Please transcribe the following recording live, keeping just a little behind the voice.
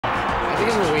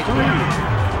think we're waiting.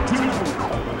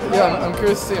 Yeah, I'm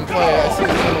curious to see him play. I see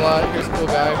his name a lot. Here's a cool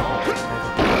guy.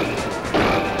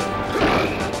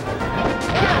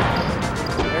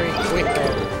 Very quick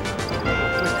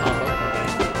combo.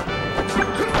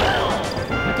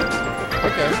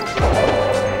 Okay.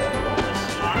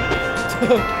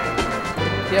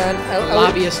 Yeah, and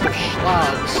Lobbyist of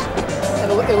schlobs. And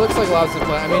it looks like Lob's to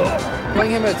play. I mean,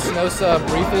 playing him at Snowsa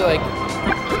briefly, like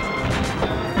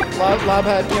Lob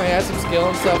had, you know, he had some skill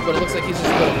and stuff, but it looks like he's just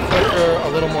a little quicker, a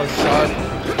little more sharp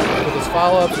with his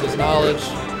follow-ups, with his knowledge.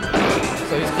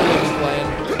 So he's cool even playing.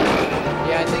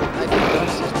 Yeah, I think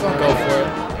Dunks is Don't go for it.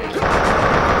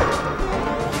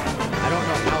 I don't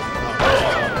know how.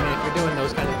 I mean, if you're doing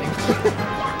those kind of things,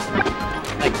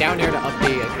 like down air to up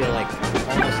B, I feel like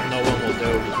almost no one will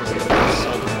do because it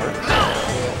seldom works.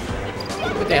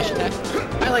 The dash attack.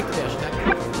 I like the dash attack.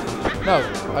 No,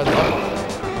 I love it.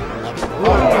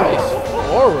 Oh, nice.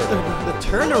 Forward. The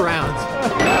turnaround.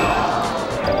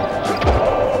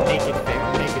 Make it fair.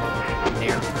 Make it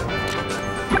fair.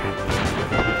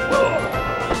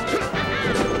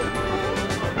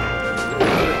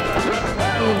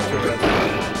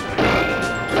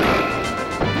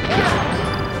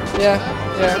 Yeah,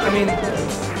 I mean,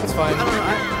 that's fine. I don't know,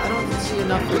 I don't see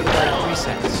enough of like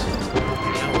resets. You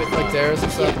know, with like dares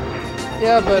and stuff.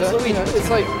 Yeah, but you know, it's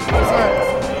like, it's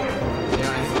not.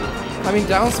 I mean,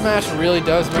 down smash really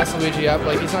does mess Luigi up.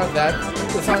 Like, he's not that.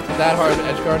 It's not that hard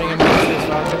edge guarding him.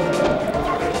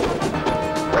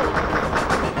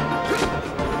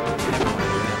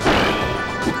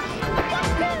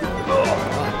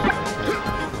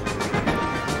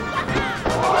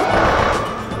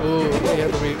 Ooh, yeah,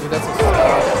 that's a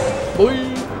boy.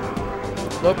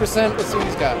 Low percent. Let's see what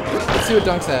he's got. Let's see what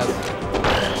Dunks has.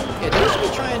 Yeah, they should be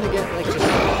trying to get like just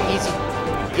easy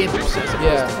gimmicks as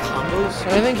opposed to combos.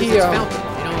 And I think he, Falcon,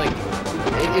 you know, like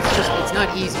it's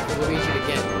not easy for Luigi to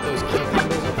get those kill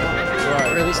combos on Falcon, right?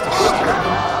 Or at least to start them.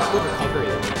 Good recovery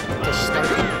to start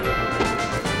them.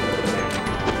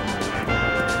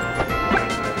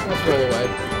 Let's roll away.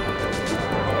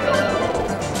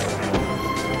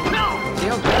 See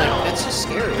how, like, that's just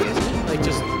scary, isn't it? Like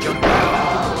just jumping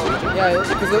around. Yeah,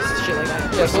 because it's shit like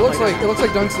that. Yeah, so it looks like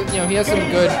Dunks. You know, he has some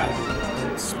good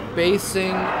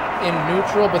spacing in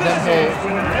neutral, but then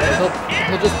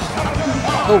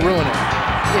he'll ruin it.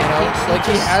 Yeah, you know, like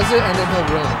he has it and then he'll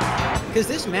ruin it. Because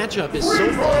this matchup is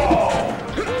so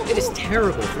fine, it is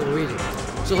terrible for Luigi.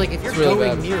 So like if you're really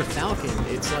going bad. near Falcon,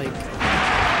 it's like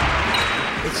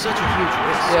it's such a huge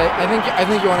risk. Yeah, I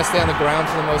think you want to stay on the ground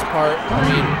for the most part. I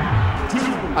mean,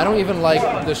 I don't even like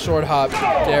the short hop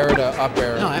dare to up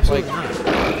air. No, absolutely not.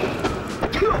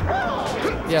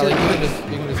 Yeah, like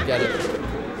you can just get it.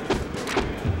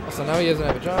 So now he doesn't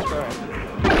have a jump. All right.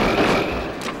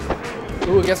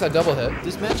 Ooh, I guess that double hit.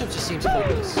 This matchup just seems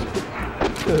hopeless.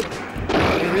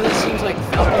 It really seems like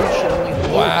Falcon should only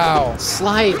hold. Wow.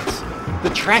 Slides. The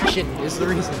traction is the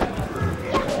reason.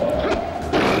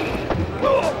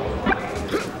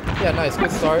 Yeah, nice.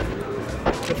 Good start.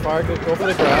 Good fire. Good go for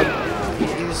the grab.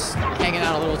 He was hanging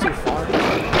out a little too far.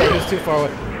 Yeah, he was too far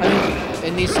away. I mean,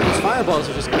 and these fireballs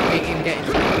are just making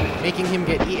him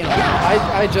get eaten alive.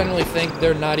 I generally think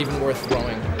they're not even worth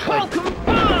throwing. Like,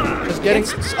 just getting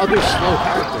other slow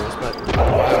characters, but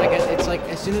like it's like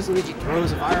as soon as Luigi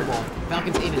throws a fireball,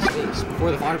 Falcon's in his face before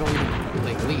the fireball even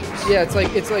like leaves. Yeah, it's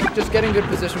like just getting good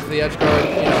position for the edge guard.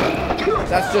 You know,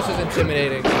 that's just as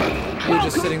intimidating. You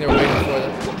just sitting there waiting for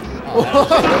it. Oh,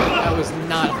 that was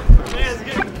not. Man's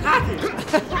getting cocky.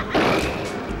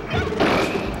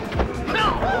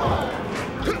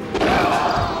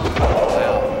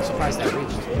 Wow, I'm surprised that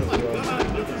reached.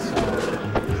 So,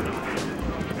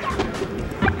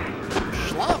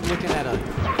 Schlob looking at a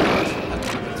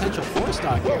potential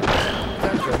 4-stock here.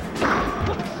 Potential.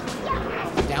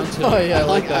 Down to. Oh yeah, I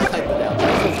like that. I like the down.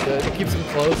 That's good. It keeps him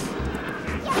close.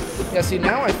 Yeah, see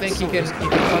now I think he can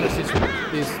punish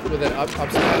these with an up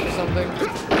smash or something.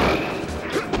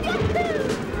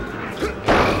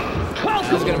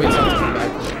 There's gonna be something coming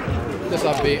back. This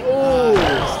up B. Oh!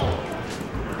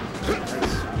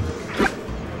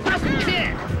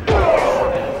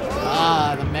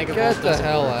 Ah, the mega. Get the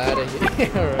hell out of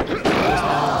here!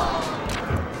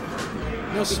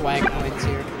 No swag points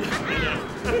here.